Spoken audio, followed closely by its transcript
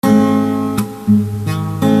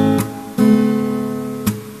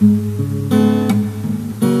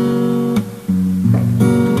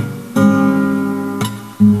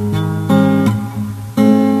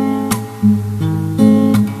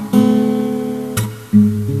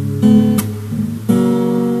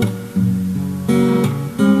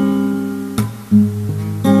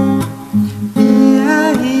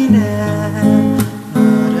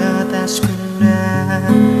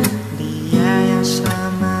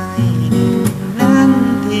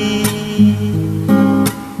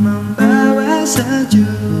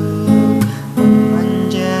sejuk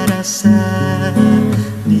memanja rasa.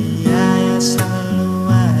 Dia yang selalu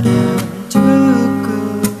ada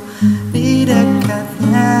untukku. Di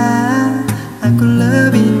dekatnya aku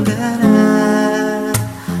lebih tenang.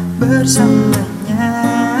 Bersamanya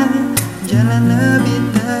jalan lebih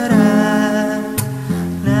terang.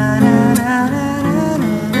 Na na na na na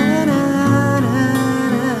na na na na.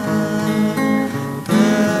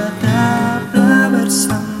 Tetaplah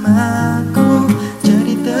bersamaku,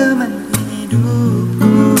 jadi teman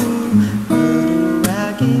hidupku.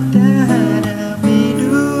 Berdua kita hadapi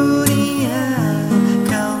dunia.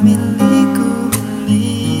 Kau milikku,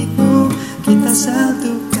 milikku, kita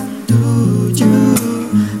satukan tujuh.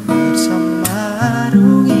 Bersama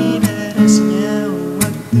arungi derasnya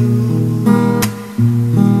waktu.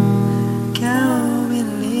 Kau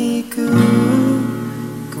milikku,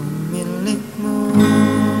 ku milikmu.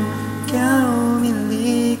 Kau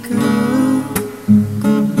milikku,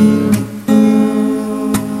 ku milikmu.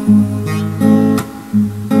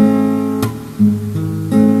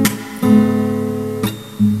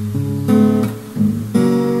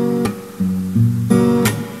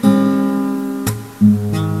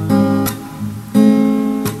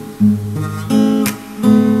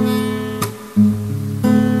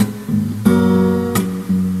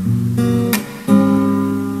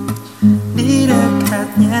 Di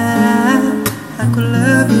dekatnya aku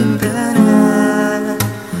lebih tenang.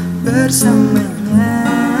 Bersamanya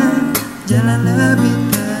jalan lebih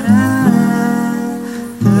terang.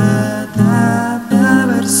 Tetaplah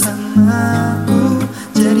bersamaku,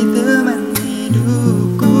 jadi teman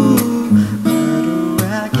hidupku.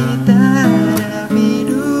 Berdua kita hadapi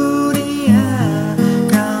dunia.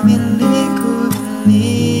 Kau milikku,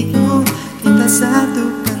 milikku, kita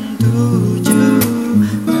satukan tujuh.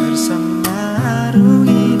 Bersama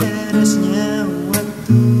arungi derasnya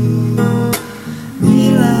waktu.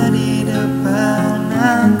 Bila di depan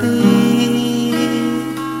nanti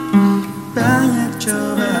banyak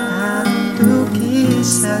cobaan untuk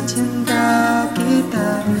kisah cinta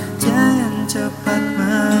kita, jangan cepat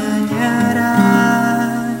menyerah.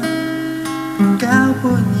 Kau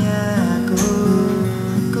punya aku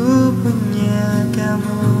punya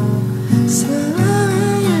kamu.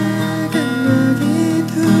 Selamanya akan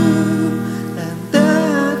begitu. Dan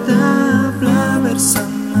tetaplah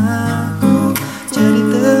bersamaku, jadi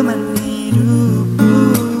teman hidupku.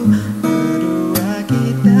 Berdua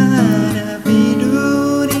kita hadapi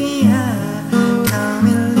dunia. Kau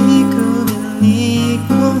milikku,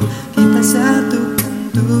 milikku, kita satukan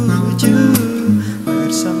tujuh.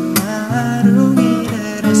 Bersama arungi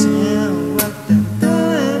derasnya waktu.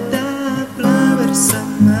 Tetaplah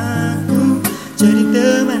bersamaku, jadi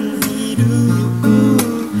teman hidupku.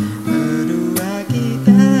 Berdua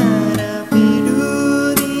kita hadapi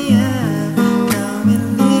dunia. Kau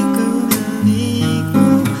milikku,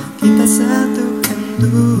 milikku, kita satukan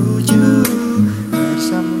tujuh.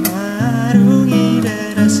 Bersama arungi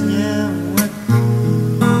derasnya waktu.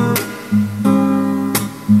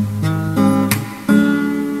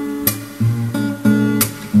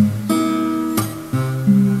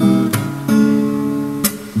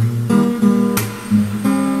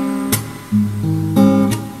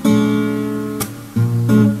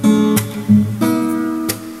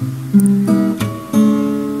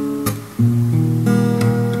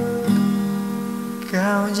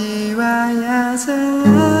 Kau jiwa yang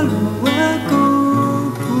selalu aku